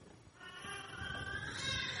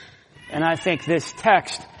 And I think this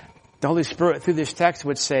text, the Holy Spirit through this text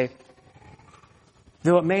would say,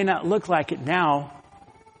 though it may not look like it now,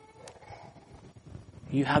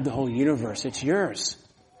 you have the whole universe. It's yours.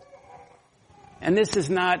 And this is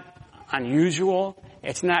not unusual.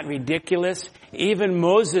 It's not ridiculous. Even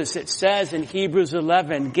Moses, it says in Hebrews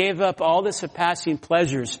 11, gave up all the surpassing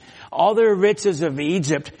pleasures, all the riches of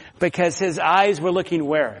Egypt, because his eyes were looking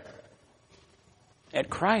where? At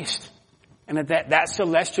Christ and at that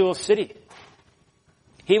celestial city.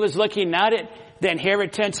 He was looking not at the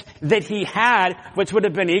inheritance that he had, which would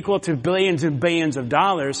have been equal to billions and billions of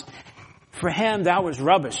dollars. For him, that was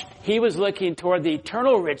rubbish. He was looking toward the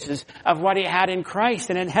eternal riches of what he had in Christ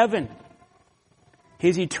and in heaven.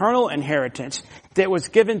 His eternal inheritance that was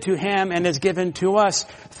given to him and is given to us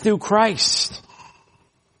through Christ.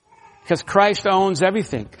 Because Christ owns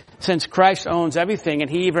everything. Since Christ owns everything and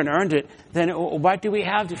he even earned it, then what do we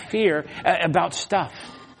have to fear about stuff?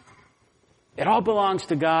 It all belongs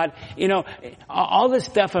to God. You know, all the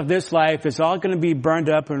stuff of this life is all going to be burned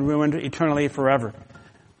up and ruined eternally forever.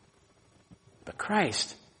 But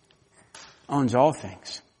Christ owns all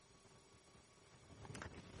things.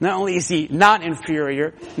 Not only is he not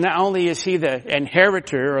inferior, not only is he the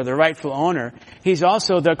inheritor or the rightful owner, he's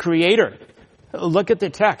also the creator. Look at the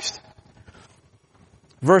text.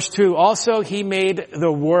 Verse 2, also he made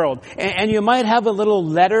the world. And you might have a little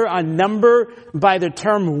letter, a number by the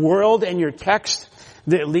term world in your text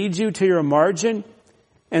that leads you to your margin.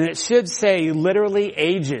 And it should say literally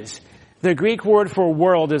ages. The Greek word for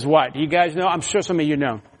world is what? You guys know? I'm sure some of you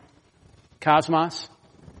know. Cosmos.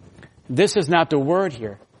 This is not the word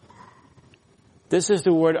here. This is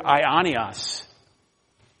the word aionios.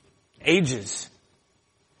 Ages.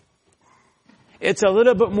 It's a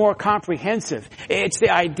little bit more comprehensive. It's the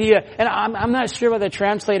idea, and I'm not sure why the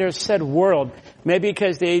translators said world. Maybe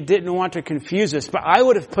because they didn't want to confuse us. But I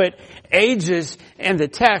would have put ages in the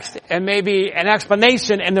text and maybe an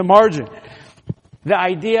explanation in the margin. The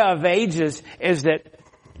idea of ages is that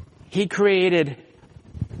he created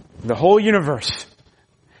the whole universe.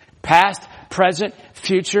 Past, present,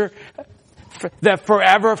 future, the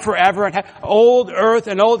forever, and old earth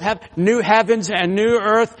and old heaven, new heavens and new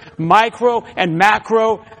earth, micro and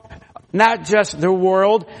macro, not just the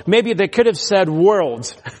world. Maybe they could have said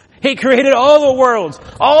worlds. He created all the worlds,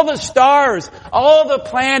 all the stars, all the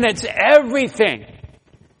planets, everything.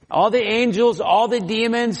 All the angels, all the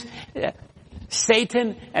demons,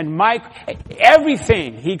 Satan and Mike,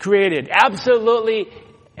 everything he created. Absolutely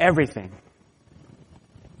everything.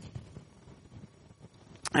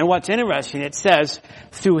 And what's interesting, it says,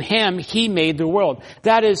 through him, he made the world.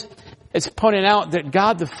 That is, it's pointing out that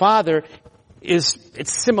God the Father it's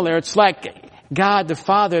similar. It's like God the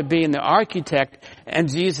Father being the architect and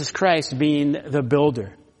Jesus Christ being the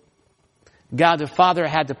builder. God the Father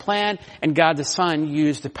had the plan and God the Son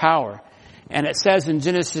used the power. And it says in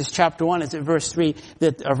Genesis chapter 1, it's at verse 3,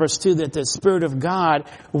 verse 2, that the Spirit of God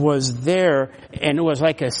was there and it was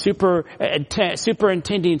like a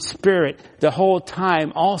superintending spirit the whole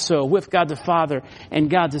time also with God the Father and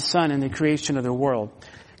God the Son in the creation of the world.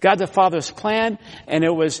 God the Father's plan, and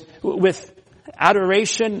it was with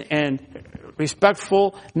adoration and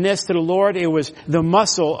respectfulness to the Lord, it was the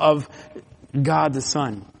muscle of God the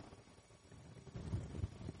Son.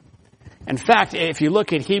 In fact, if you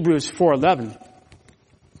look at Hebrews 4:11,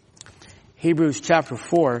 Hebrews chapter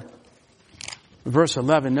 4, verse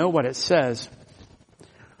 11, know what it says.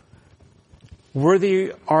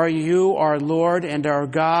 Worthy are you, our Lord and our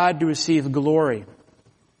God, to receive glory.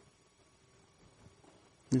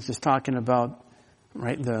 This is talking about,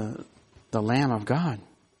 right, the Lamb of God.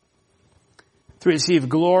 To receive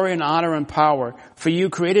glory and honor and power. For you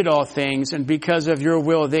created all things, and because of your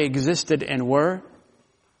will they existed and were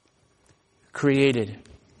created.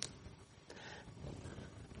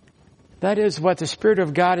 That is what the Spirit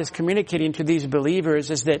of God is communicating to these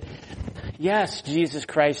believers, is that, yes, Jesus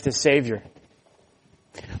Christ is Savior.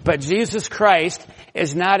 But Jesus Christ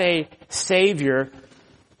is not a Savior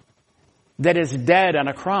that is dead on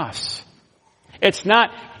a cross. It's not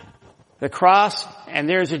the cross and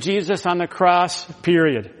there's a Jesus on the cross,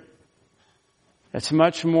 period. It's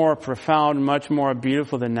much more profound, much more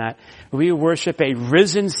beautiful than that. We worship a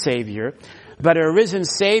risen Savior, but a risen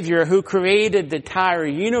Savior who created the entire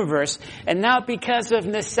universe, and not because of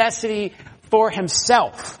necessity for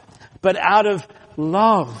himself, but out of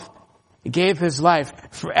love. He gave his life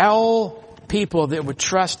for all people that would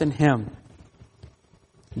trust in him.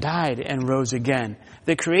 Died and rose again.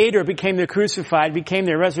 The Creator became the crucified, became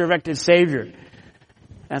the resurrected Savior.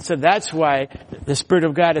 And so that's why the Spirit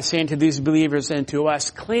of God is saying to these believers and to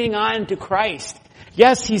us, cling on to Christ.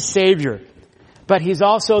 Yes, he's Savior, but he's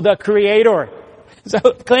also the Creator. So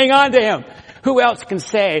cling on to him. Who else can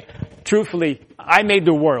say, truthfully, I made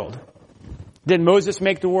the world? Did Moses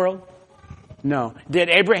make the world? No. Did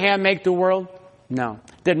Abraham make the world? No.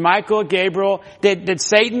 Did Michael, Gabriel, did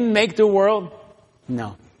Satan make the world?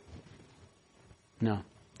 No. No.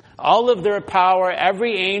 All of their power,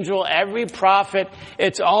 every angel, every prophet,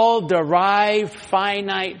 it's all derived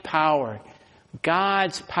finite power.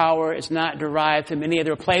 God's power is not derived from any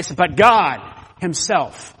other place but God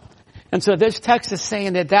Himself. And so this text is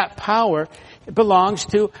saying that power belongs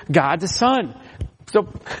to God the Son.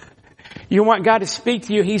 So you want God to speak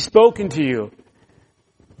to you, He's spoken to you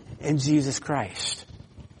in Jesus Christ.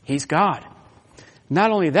 He's God.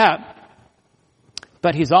 Not only that,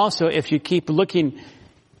 but He's also, if you keep looking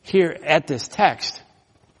here at this text,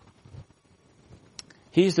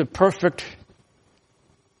 He's the perfect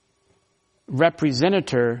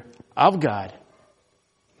representative of God.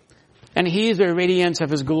 And He is the radiance of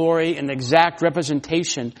His glory and the exact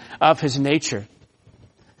representation of His nature.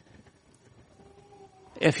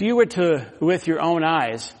 If you were to, with your own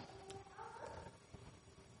eyes,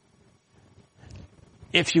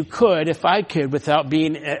 if I could, without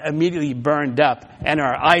being immediately burned up and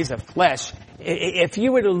our eyes of flesh, if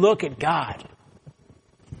you were to look at God,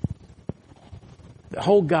 the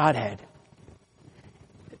whole Godhead,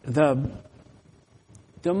 the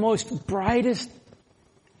most brightest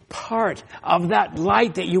part of that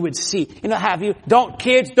light that you would see.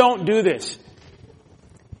 Kids, don't do this.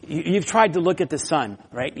 You've tried to look at the sun,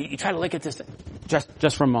 right? You try to look at this,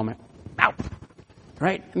 just for a moment. Ow!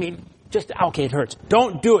 Right? Okay, it hurts.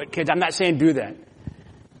 Don't do it, kids. I'm not saying do that.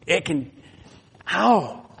 It can,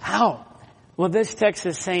 ow. Well, this text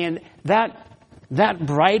is saying that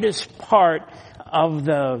brightest part of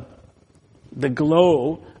the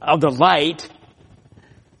glow of the light,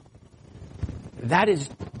 that is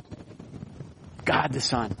God the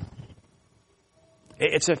Son.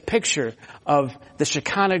 It's a picture of the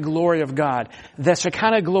Shekinah glory of God. The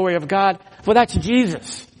Shekinah glory of God, well, that's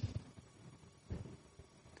Jesus.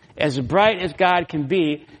 As bright as God can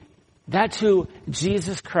be, that's who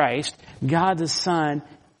Jesus Christ, God the Son,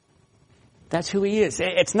 that's who He is.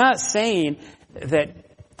 It's not saying that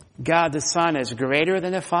God the Son is greater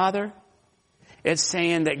than the Father. It's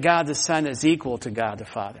saying that God the Son is equal to God the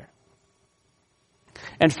Father.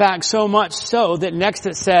 In fact, so much so that next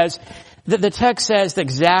it says, that the text says the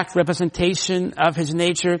exact representation of His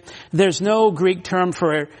nature. There's no Greek term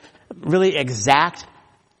for really exact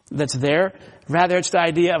that's there. Rather, it's the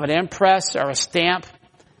idea of an impress or a stamp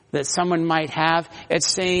that someone might have. It's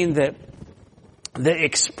saying that the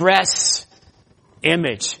express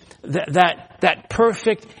image, that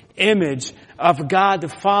perfect image of God the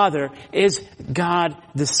Father is God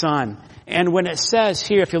the Son. And when it says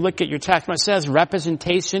here, if you look at your text, when it says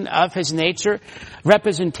representation of His nature,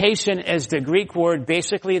 representation is the Greek word,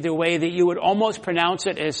 basically the way that you would almost pronounce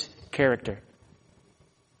it as character.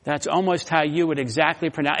 That's almost how you would exactly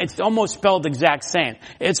pronounce it. It's almost spelled the exact same.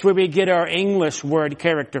 It's where we get our English word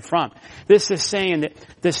character from. This is saying that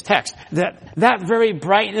this text, that very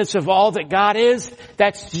brightness of all that God is,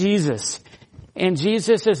 that's Jesus. And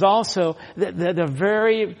Jesus is also the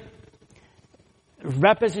very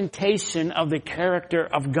representation of the character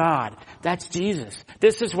of God. That's Jesus.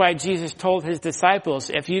 This is why Jesus told His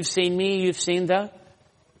disciples, if you've seen me, you've seen the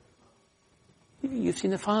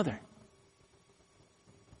Father.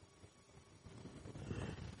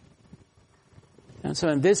 And so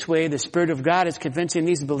in this way, the Spirit of God is convincing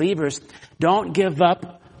these believers, don't give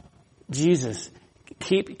up Jesus.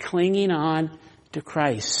 Keep clinging on to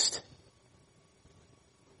Christ.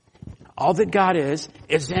 All that God is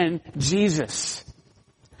in Jesus.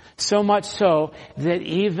 So much so that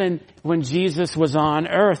even when Jesus was on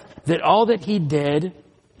earth, that all that He did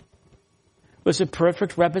was a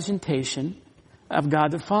perfect representation of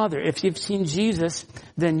God the Father. If you've seen Jesus,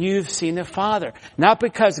 then you've seen the Father. Not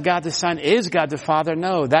because God the Son is God the Father.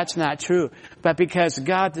 No, that's not true. But because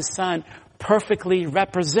God the Son perfectly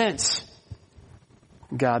represents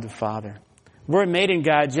God the Father. We're made in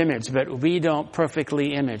God's image, but we don't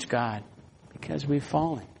perfectly image God because we've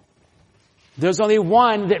fallen. There's only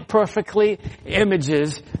one that perfectly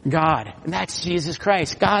images God, and that's Jesus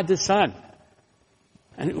Christ, God the Son.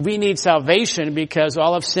 And we need salvation because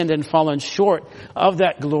all have sinned and fallen short of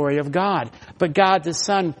that glory of God. But God the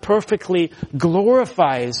Son perfectly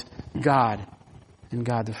glorifies God and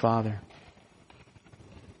God the Father.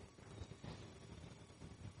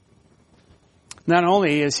 Not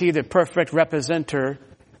only is He the perfect representative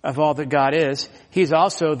of all that God is, He's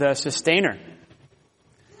also the sustainer.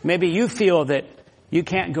 Maybe you feel that you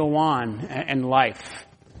can't go on in life.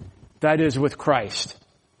 That is with Christ.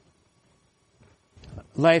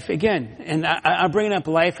 Life, again, and I'm bringing up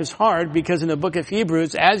life is hard because in the book of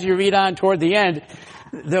Hebrews, as you read on toward the end,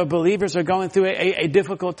 the believers are going through a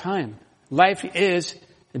difficult time. Life is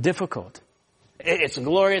difficult. It's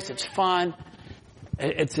glorious, it's fun,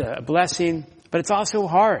 it's a blessing, but it's also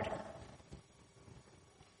hard.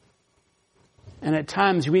 And at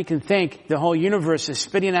times we can think the whole universe is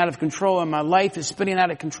spinning out of control and my life is spinning out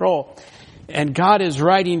of control. And God is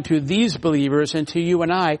writing to these believers and to you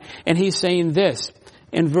and I, and He's saying this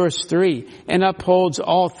in verse 3, and upholds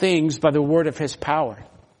all things by the word of His power.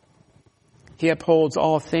 He upholds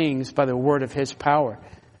all things by the word of His power.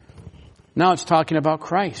 Now it's talking about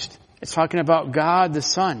Christ. It's talking about God the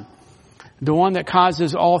Son, the one that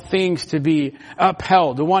causes all things to be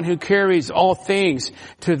upheld, the one who carries all things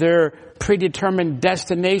to their predetermined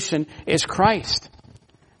destination is Christ.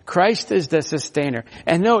 Christ is the sustainer.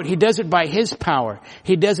 And note, He does it by His power.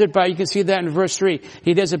 He does it by, you can see that in verse 3,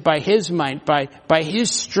 He does it by His might, by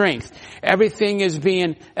His strength. Everything is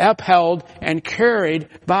being upheld and carried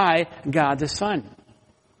by God the Son.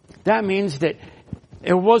 That means that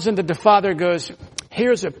it wasn't that the Father goes,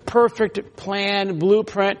 here's a perfect plan,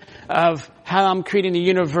 blueprint of how I'm creating the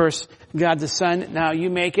universe, God the Son, now you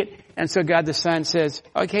make it. And so God the Son says,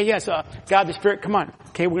 okay, yes, God the Spirit, come on.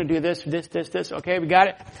 Okay, we're going to do this. Okay, we got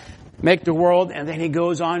it. Make the world. And then He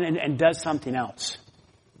goes on and does something else.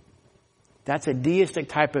 That's a deistic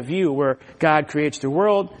type of view where God creates the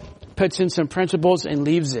world, puts in some principles and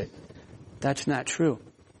leaves it. That's not true.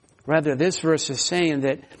 Rather, this verse is saying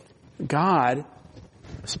that God,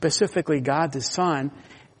 specifically God the Son,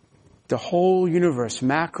 the whole universe,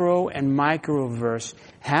 macro and microverse,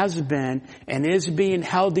 has been and is being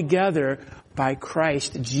held together by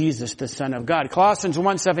Christ Jesus, the Son of God. Colossians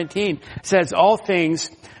 1:17 says all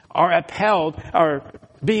things are upheld, are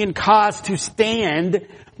being caused to stand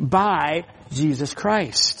by Jesus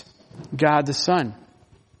Christ, God the Son.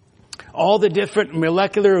 All the different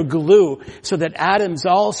molecular glue so that atoms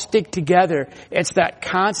all stick together. It's that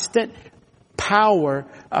constant power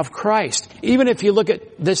of Christ. Even if you look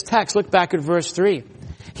at this text, look back at verse 3.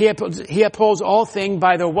 He upholds all things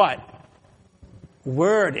by the what?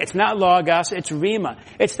 Word. It's not logos, it's rhema.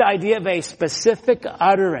 It's the idea of a specific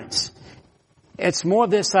utterance. It's more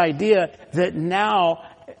this idea that now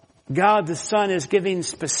God the Son is giving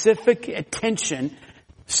specific attention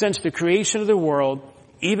since the creation of the world,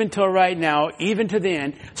 even till right now, even to the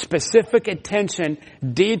end, specific attention,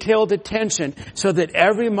 detailed attention, so that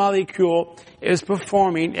every molecule is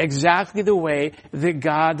performing exactly the way that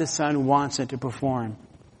God the Son wants it to perform.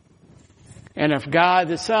 And if God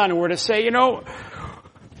the Son were to say,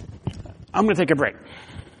 I'm going to take a break,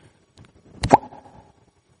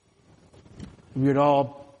 we would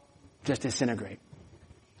all just disintegrate.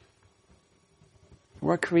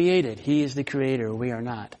 We're created. He is the creator. We are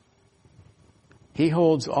not. He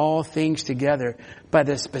holds all things together by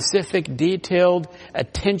the specific, detailed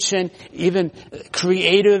attention, even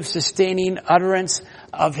creative, sustaining utterance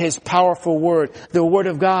of His powerful Word. The Word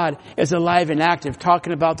of God is alive and active,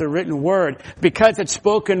 talking about the written Word, because it's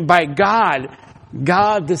spoken by God,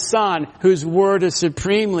 God the Son, whose Word is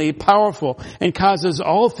supremely powerful and causes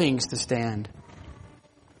all things to stand.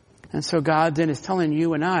 And so God then is telling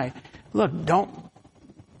you and I, look, don't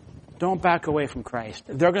back away from Christ.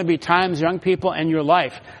 There are going to be times, young people, in your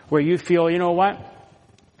life where you feel, you know what?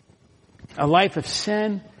 A life of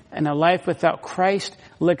sin and a life without Christ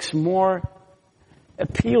looks more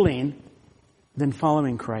appealing than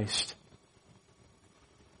following Christ.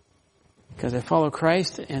 Because I follow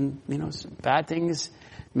Christ and, bad things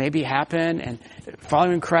maybe happen, and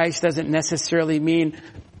following Christ doesn't necessarily mean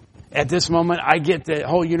at this moment I get the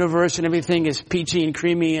whole universe and everything is peachy and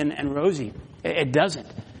creamy and rosy. It doesn't.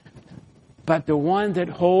 But the one that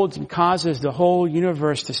holds and causes the whole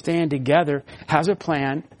universe to stand together has a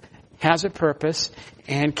plan, has a purpose,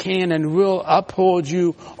 and can and will uphold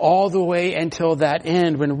you all the way until that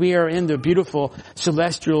end when we are in the beautiful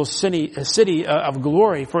celestial city of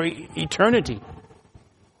glory for eternity.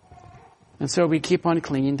 And so we keep on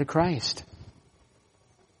clinging to Christ.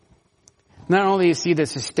 Not only is He the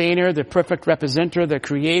sustainer, the perfect representative, the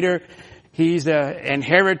creator, He's the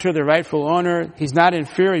inheritor, the rightful owner. He's not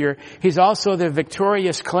inferior. He's also the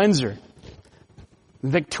victorious cleanser.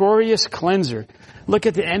 Victorious cleanser. Look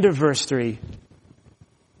at the end of verse 3.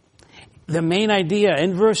 The main idea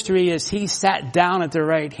in verse 3 is He sat down at the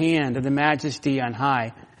right hand of the Majesty on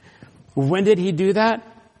high. When did He do that?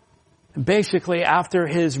 Basically after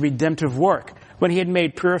His redemptive work, when He had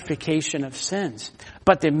made purification of sins.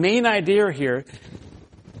 But the main idea here,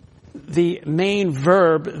 the main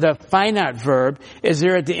verb, the finite verb, is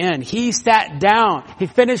there at the end. He sat down. He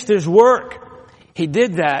finished His work. He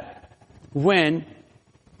did that when,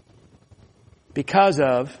 because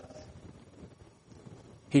of,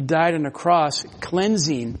 He died on a cross,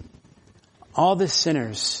 cleansing all the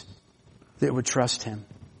sinners that would trust Him.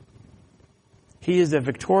 He is the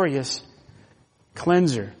victorious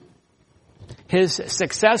cleanser. His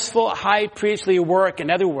successful high priestly work,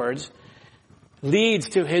 in other words, leads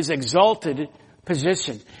to his exalted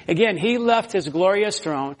position. Again, he left his glorious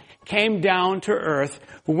throne, came down to earth,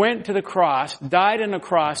 went to the cross, died on the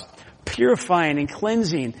cross, purifying and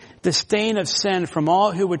cleansing the stain of sin from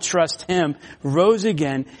all who would trust him, rose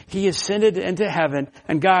again. He ascended into heaven,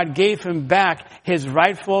 and God gave him back his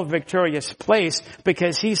rightful victorious place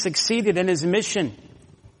because he succeeded in his mission.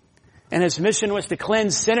 And his mission was to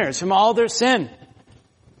cleanse sinners from all their sin.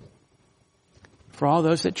 For all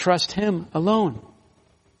those that trust him alone.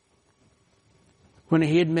 When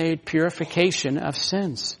he had made purification of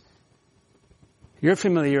sins. You're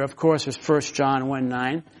familiar, of course, with 1 John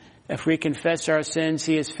 1:9. If we confess our sins,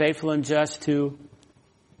 he is faithful and just to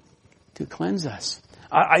cleanse us.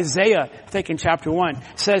 Isaiah, I think in chapter 1,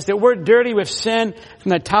 says that we're dirty with sin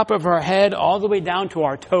from the top of our head all the way down to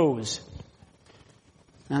our toes.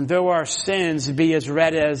 And though our sins be as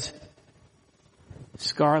red as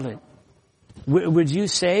scarlet. Would you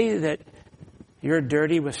say that you're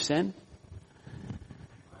dirty with sin?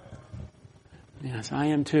 Yes, I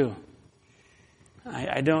am too.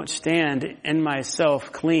 I don't stand in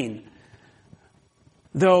myself clean.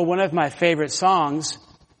 Though one of my favorite songs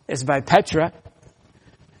is by Petra.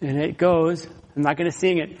 And it goes, I'm not going to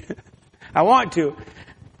sing it. I want to.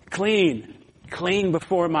 Clean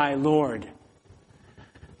before my Lord.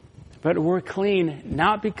 But we're clean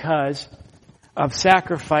not because of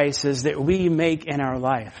sacrifices that we make in our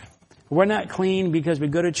life. We're not clean because we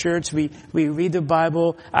go to church, we read the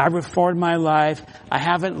Bible, I reformed my life, I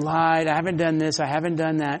haven't lied, I haven't done this, I haven't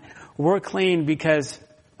done that. We're clean because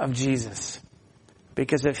of Jesus.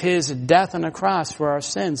 Because of his death on the cross for our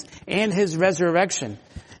sins and his resurrection.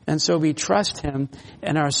 And so we trust him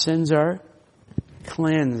and our sins are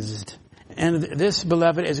cleansed. And this,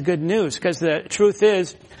 beloved, is good news because the truth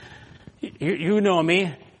is, you know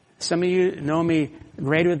me. Some of you know me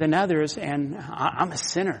greater than others, and I'm a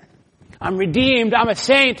sinner. I'm redeemed. I'm a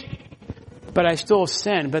saint. But I still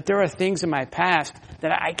sin. But there are things in my past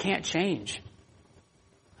that I can't change.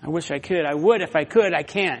 I wish I could. I would if I could. I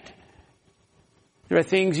can't. There are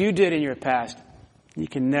things you did in your past. You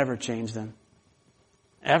can never change them.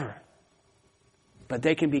 Ever. But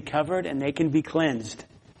they can be covered and they can be cleansed.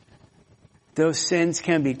 Those sins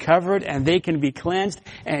can be covered and they can be cleansed,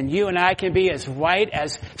 and you and I can be as white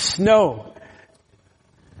as snow.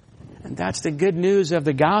 And that's the good news of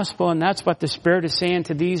the gospel, and that's what the Spirit is saying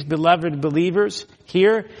to these beloved believers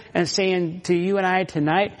here and saying to you and I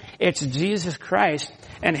tonight. It's Jesus Christ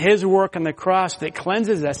and his work on the cross that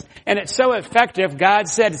cleanses us. And it's so effective, God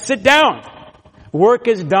said, sit down. Work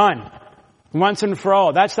is done. Once and for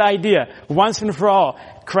all. That's the idea. Once and for all.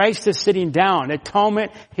 Christ is sitting down.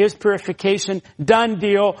 Atonement, his purification, done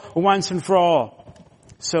deal, once and for all.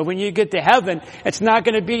 So when you get to heaven, it's not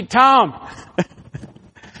going to be Tom.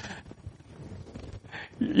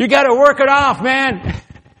 You got to work it off, man.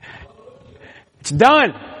 It's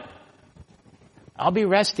done. I'll be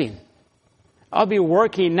resting. I'll be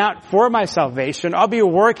working not for my salvation. I'll be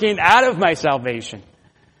working out of my salvation.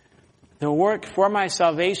 The work for my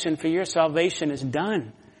salvation, for your salvation is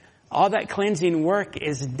done. All that cleansing work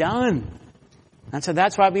is done. And so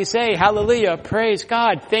that's why we say, hallelujah, praise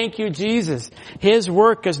God, thank you, Jesus. His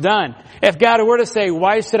work is done. If God were to say,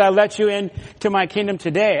 why should I let you into my kingdom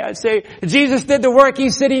today? I'd say, Jesus did the work,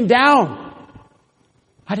 he's sitting down.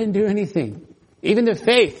 I didn't do anything. Even the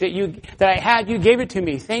faith that I had, you gave it to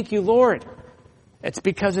me. Thank you, Lord. It's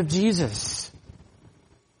because of Jesus.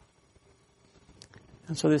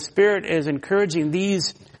 And so the Spirit is encouraging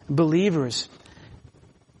these believers.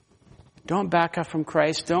 Don't back up from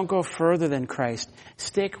Christ. Don't go further than Christ.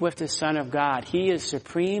 Stick with the Son of God. He is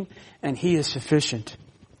supreme and he is sufficient.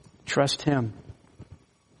 Trust him.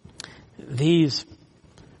 These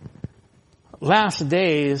last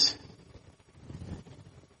days,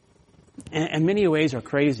 in many ways, are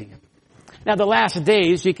crazy. Now, the last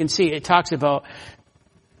days, you can see it talks about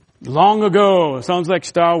long ago. Sounds like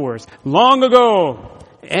Star Wars. Long ago.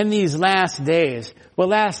 In these last days. Well,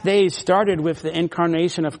 last days started with the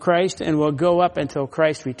incarnation of Christ and will go up until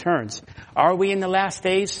Christ returns. Are we in the last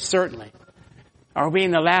days? Certainly. Are we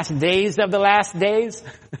in the last days of the last days?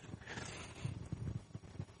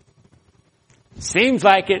 Seems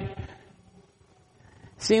like it.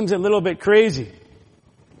 Seems a little bit crazy.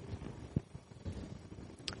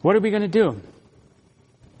 What are we going to do?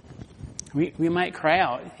 We might cry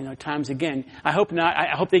out, times again. I hope not.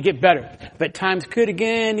 I hope they get better. But times could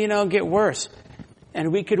again, get worse.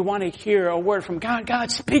 And we could want to hear a word from God. God,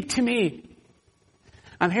 speak to me.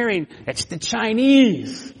 I'm hearing, it's the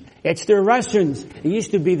Chinese. It's the Russians. It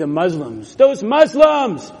used to be the Muslims. Those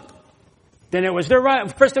Muslims! Then it was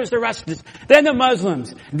first it was the Russians, then the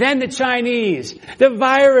Muslims, then the Chinese, the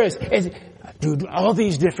virus. Dude, all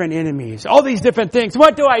these different enemies, all these different things.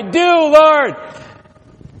 What do I do, Lord?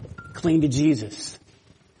 Cling to Jesus.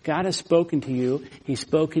 God has spoken to you. He's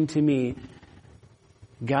spoken to me.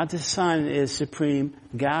 God the Son is supreme.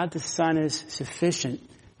 God the Son is sufficient.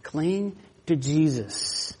 Cling to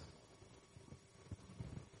Jesus.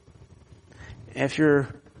 If you're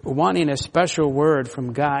wanting a special word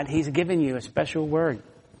from God, He's given you a special word.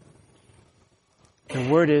 The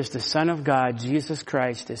word is the Son of God, Jesus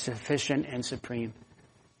Christ, is sufficient and supreme.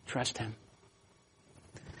 Trust Him.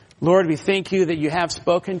 Lord, we thank you that you have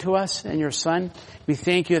spoken to us and your Son. We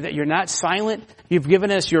thank you that you're not silent. You've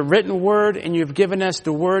given us your written word, and you've given us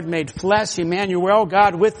the word made flesh, Emmanuel,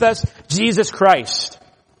 God with us, Jesus Christ.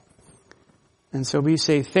 And so we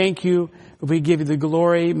say thank you. We give you the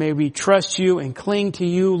glory. May we trust you and cling to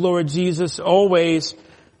you, Lord Jesus, always,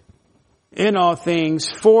 in all things,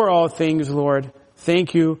 for all things, Lord.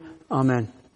 Thank you. Amen.